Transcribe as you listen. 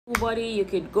Nobody, you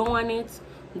could go on it,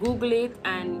 Google it,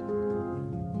 and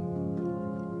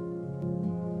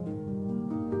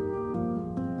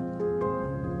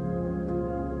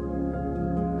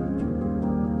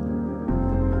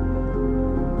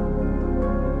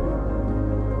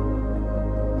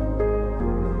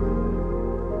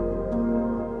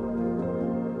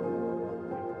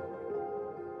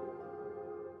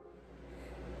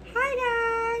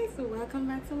welcome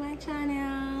back to my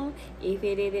channel. If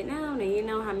you didn't know, then you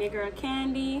know I'm your girl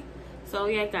Candy. So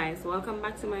yeah guys, welcome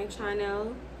back to my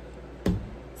channel.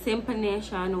 Simple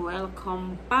Nation,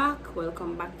 welcome back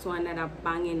to another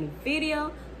banging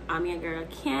video. I'm your girl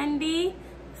Candy.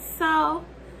 So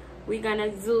we're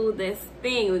gonna do this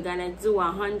thing. We're gonna do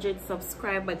 100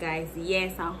 subscriber, guys.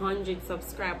 Yes, 100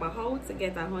 subscriber. How to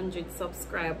get 100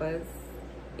 subscribers?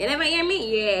 You never hear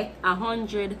me? Yeah,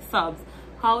 100 subs.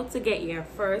 How to get your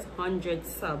first 100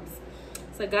 subs.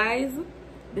 So guys,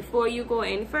 before you go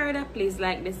any further, please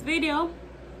like this video,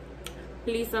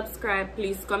 please subscribe,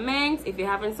 please comment. If you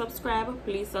haven't subscribed,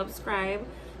 please subscribe.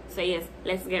 So yes,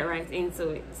 let's get right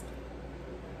into it.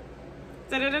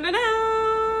 So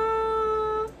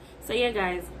yeah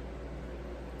guys,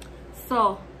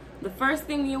 so the first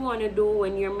thing you want to do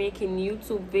when you're making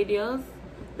YouTube videos,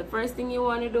 the first thing you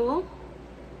want to do,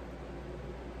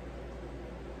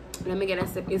 let me get a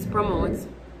sip, is promote.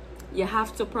 You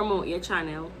have to promote your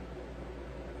channel.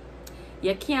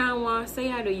 You can't want to say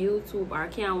you do YouTube or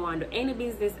can't want to do any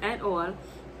business at all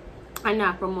and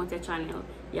not promote your channel.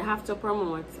 You have to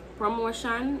promote.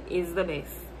 Promotion is the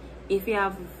best. If you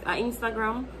have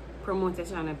Instagram, promote your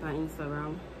channel on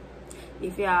Instagram.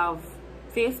 If you have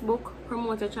Facebook,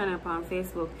 promote your channel on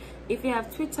Facebook. If you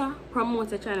have Twitter, promote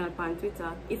your channel on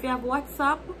Twitter. If you have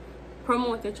WhatsApp,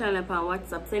 promote your channel on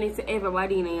WhatsApp. Send it to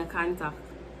everybody in your contact.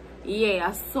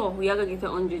 Yeah, so you're gonna get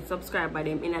 100 subscribers by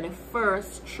them in the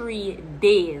first 3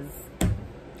 days.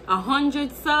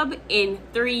 100 sub in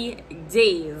 3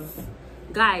 days.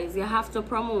 Guys, you have to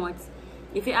promote.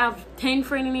 If you have 10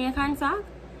 friends in your contact,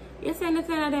 you send it to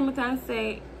 10 of them. You can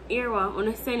say, here one, I'm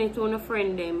gonna send it to a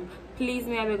friend them. Please,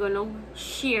 me I'm gonna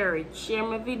share it. Share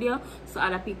my video so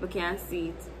other people can see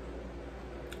it.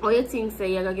 Or you think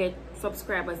say you're gonna get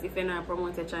subscribers if you're not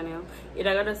promote your channel? You're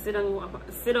gonna sit down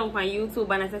on YouTube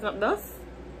and take up those?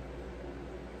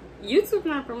 YouTube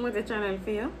not promote the channel for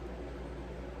you.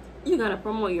 You gotta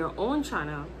promote your own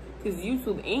channel because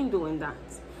YouTube ain't doing that.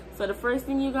 So the first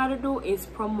thing you gotta do is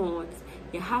promote.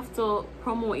 You have to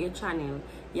promote your channel.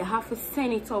 You have to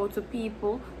send it out to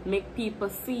people, make people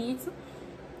see it.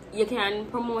 You can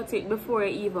promote it before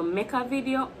you even make a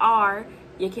video, or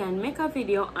you can make a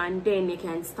video and then you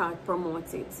can start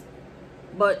promote it.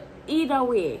 But either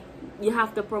way, you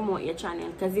have to promote your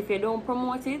channel, because if you don't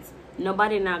promote it,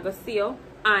 nobody not gonna see you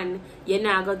and you're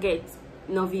not gonna get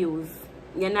no views.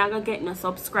 You're not gonna get no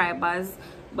subscribers,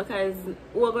 because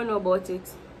we're gonna know about it.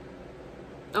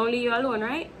 Only you alone,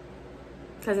 right?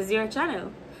 Because it's your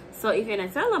channel. So if you're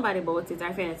not telling nobody about it, or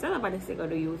if you're not telling nobody to go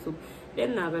to YouTube, they're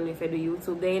not gonna, if you do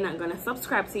YouTube, they're not gonna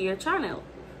subscribe to your channel.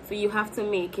 So you have to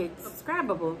make it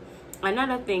subscribable.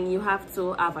 Another thing, you have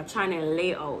to have a channel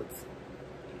layout.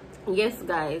 Yes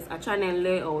guys, a channel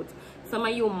layout. Some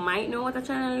of you might know what a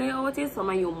channel layout is, some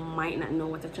of you might not know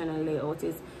what a channel layout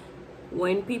is.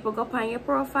 When people go on your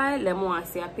profile, they want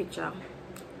to see a picture.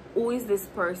 Who is this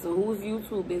person? Whose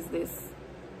YouTube is this?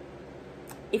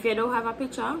 If you don't have a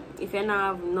picture, if you don't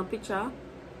have no picture,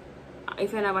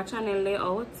 if you don't have a channel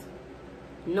layout,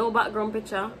 no background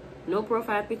picture, no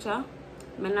profile picture,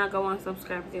 I'm not going to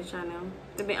subscribe to your channel,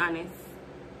 to be honest.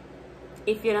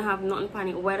 If you don't have nothing on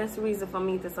it, what is the reason for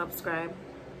me to subscribe?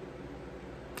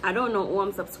 I don't know who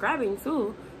I'm subscribing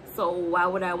to, so why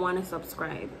would I want to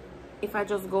subscribe? If I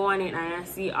just go on it and I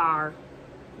see R,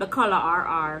 the color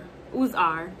RR, who's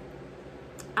R,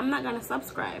 I'm not going to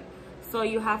subscribe. So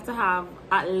you have to have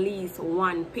at least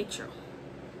one picture,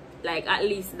 like at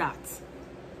least that.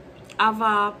 Have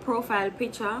a profile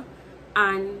picture,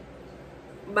 and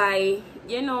by,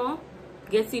 you know,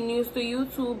 getting used to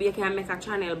YouTube, you can make a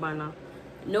channel banner.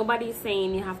 Nobody's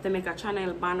saying you have to make a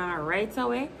channel banner right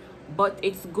away, but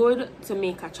it's good to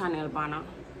make a channel banner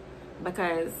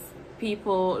because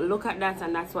people look at that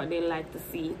and that's what they like to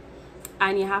see.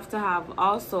 And you have to have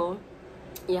also,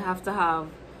 you have to have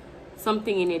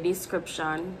something in the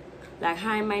description, like,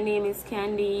 hi, my name is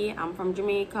Candy, I'm from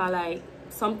Jamaica, like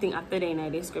something after the in the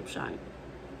description.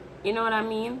 You know what I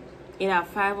mean? It have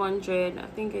 500, I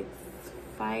think it's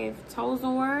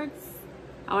 5,000 words.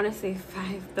 I want to say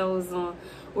 5,000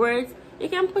 words. You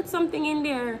can put something in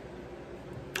there,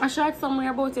 a short summary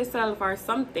about yourself or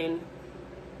something.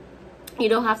 You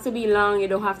don't have to be long, you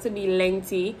don't have to be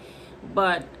lengthy,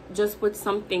 but just put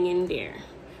something in there.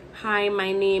 Hi,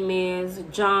 my name is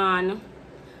John.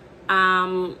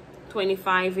 I'm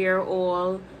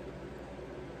 25-year-old.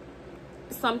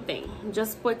 Something.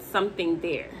 Just put something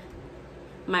there.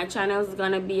 My channel is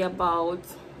gonna be about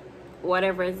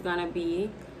whatever it's gonna be,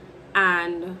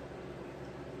 and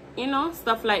you know,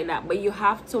 stuff like that. But you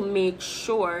have to make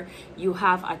sure you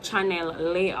have a channel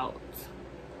layout.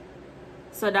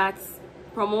 So that's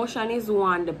promotion is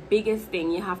one, the biggest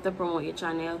thing. You have to promote your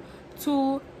channel.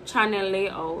 2, channel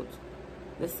layout.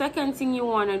 The second thing you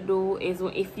want to do is,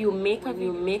 if you make a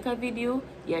video,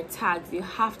 your tags, you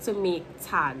have to make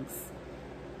tags.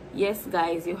 Yes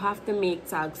guys, you have to make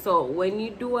tags. So when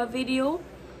you do a video,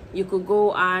 you could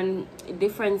go on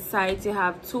different sites. You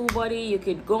have TubeBuddy, you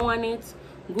could go on it,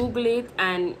 Google it,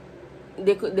 and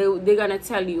they're gonna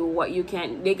tell you what you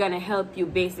can. They're gonna help you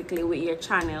basically with your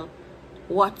channel,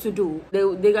 what to do.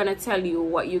 They're gonna tell you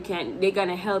what you can. They're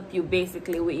gonna help you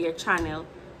basically with your channel,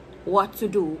 what to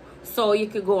do. So you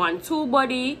could go on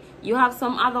TubeBuddy. You have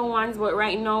some other ones, but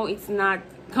right now it's not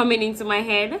coming into my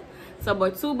head. So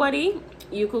but TubeBuddy,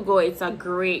 you could go. It's a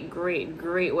great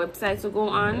website to go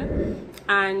on.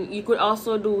 And you could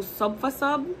also do Sub for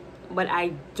Sub, but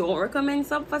I don't recommend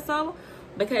Sub for Sub,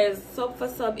 because Sub for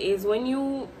Sub is when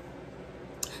you,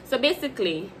 so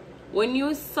basically when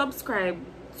you subscribe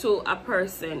to a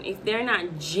person, if they're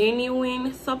not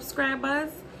genuine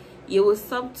subscribers, you will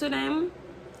sub to them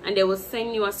and they will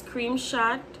send you a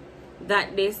screenshot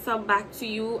that they sub back to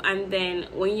you, and then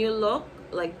when you look,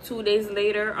 like 2 days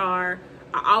later or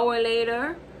an hour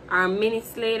later or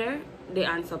minutes later, they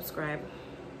unsubscribe.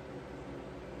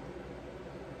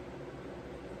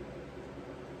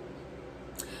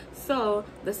 So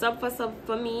the Sub for Sub,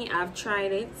 for me, I've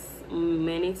tried it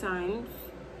many times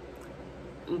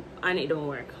and it don't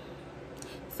work.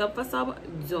 Sub for Sub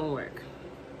don't work.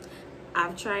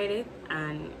 I've tried it,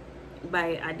 and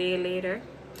by a day later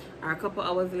or a couple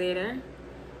hours later,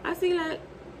 I see like,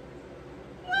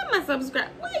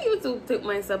 why YouTube took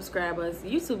my subscribers?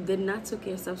 YouTube did not took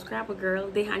your subscriber, girl.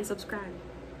 They unsubscribe.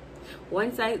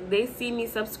 Once they see me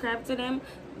subscribe to them,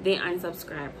 they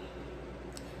unsubscribe,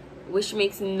 which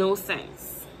makes no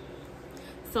sense.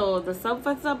 So the Sub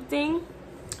for Sub thing,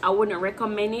 I wouldn't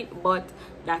recommend it, but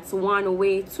that's one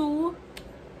way too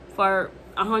for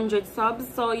 100 subs.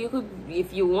 So you could,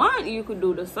 if you want, you could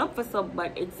do the Sub for Sub,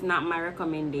 but it's not my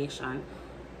recommendation.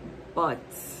 But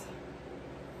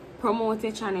promote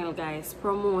your channel, guys.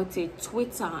 Promote it.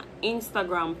 Twitter,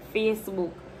 Instagram,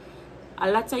 Facebook.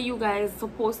 A lot of you guys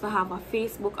supposed to have a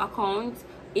Facebook account,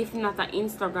 if not an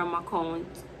Instagram account.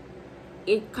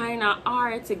 It's kind of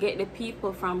hard to get the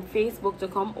people from Facebook to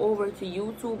come over to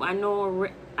YouTube.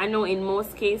 I know in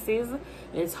most cases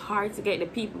it's hard to get the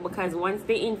people, because once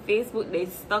they're in Facebook, they're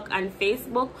stuck on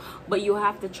Facebook. But you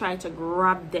have to try to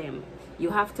grab them. You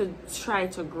have to try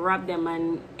to grab them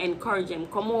and encourage them,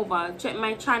 come over, check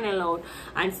my channel out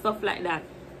and stuff like that.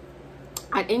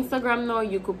 At Instagram now,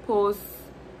 you could post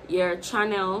your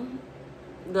channel,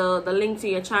 the link to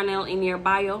your channel in your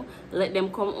bio. Let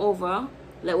them come over.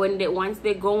 Like once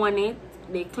they go on it,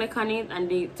 they click on it,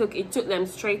 and it took them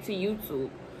straight to YouTube.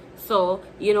 So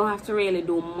you don't have to really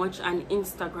do much on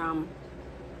Instagram.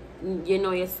 You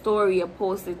know, your story, you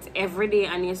post it every day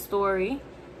on your story.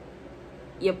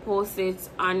 You post it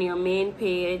on your main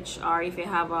page, or if you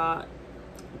have a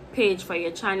page for your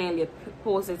channel, you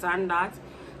post it on that.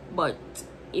 But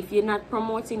if you're not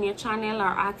promoting your channel or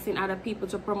asking other people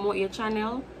to promote your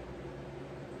channel,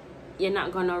 you're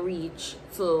not gonna reach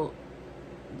to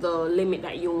the limit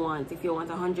that you want. If you want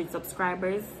 100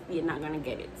 subscribers, you're not gonna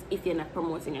get it if you're not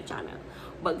promoting your channel.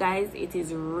 But guys, it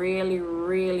is really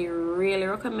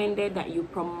recommended that you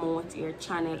promote your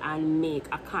channel and make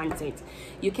a content.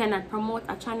 You cannot promote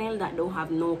a channel that don't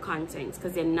have no content,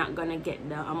 because you're not gonna get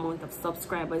the amount of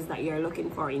subscribers that you're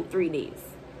looking for in 3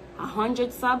 days.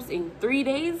 100 subs in 3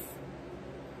 days,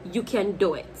 you can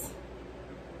do it.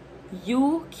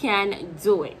 You can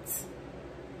do it.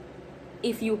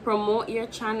 If you promote your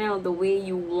channel the way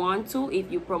you want to,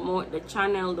 if you promote the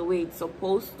channel the way it's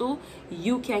supposed to,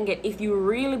 you can get, if you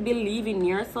really believe in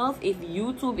yourself, if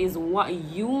YouTube is what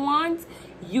you want,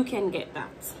 you can get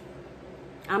that.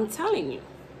 I'm telling you,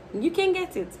 you can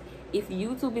get it. If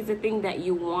YouTube is the thing that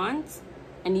you want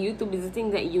and YouTube is the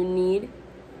thing that you need,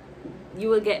 you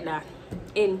will get that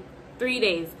in 3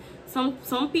 days.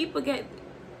 Some people get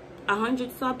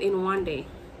 100 subs in 1 day.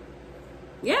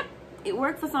 Yep. It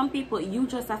works for some people. You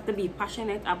just have to be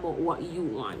passionate about what you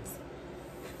want.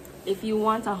 If you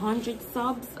want 100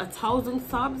 subs, 1,000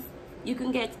 subs, you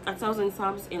can get 1,000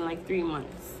 subs in like 3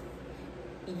 months.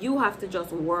 you have to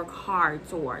just work hard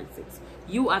towards it.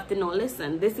 You have to know,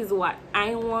 listen, this is what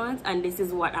I want and this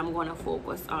is what I'm gonna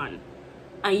focus on,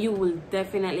 and you will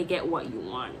definitely get what you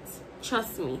want.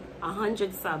 Trust me,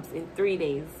 100 subs in 3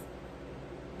 days.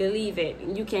 Believe it,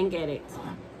 you can get it.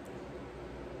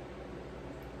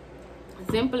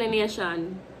 Simply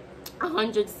Nation,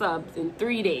 100 subs in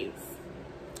 3 days.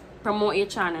 Promote your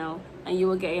channel and you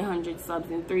will get 100 subs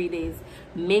in 3 days.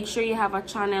 Make sure you have a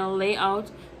channel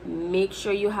layout. Make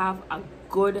sure you have a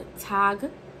good tag.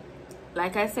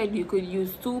 Like I said, you could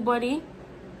use TubeBuddy.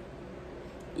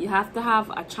 You have to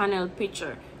have a channel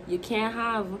picture. You can't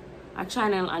have a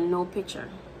channel and no picture.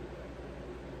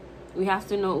 We have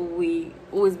to know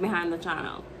who is behind the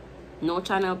channel. No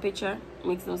channel picture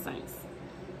makes no sense.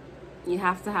 You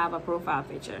have to have a profile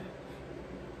picture.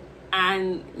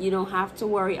 And you don't have to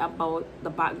worry about the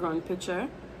background picture,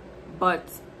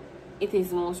 but it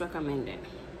is most recommended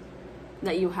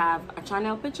that you have a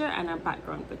channel picture and a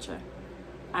background picture.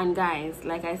 And guys,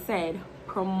 like I said,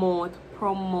 promote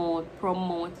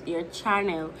your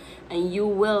channel and you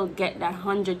will get that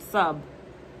 100 sub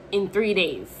in 3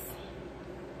 days.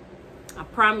 I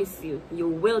promise you, you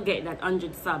will get that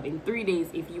 100 sub in 3 days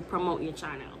if you promote your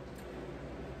channel.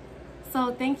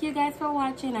 So thank you guys for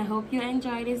watching. I hope you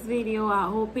enjoyed this video. I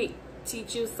hope it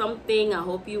teach you something. I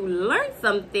hope you learned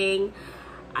something.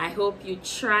 I hope you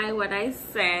try what I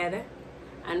said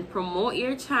and promote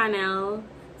your channel.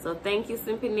 So thank you,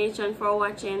 Simply Nation, for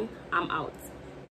watching. I'm out.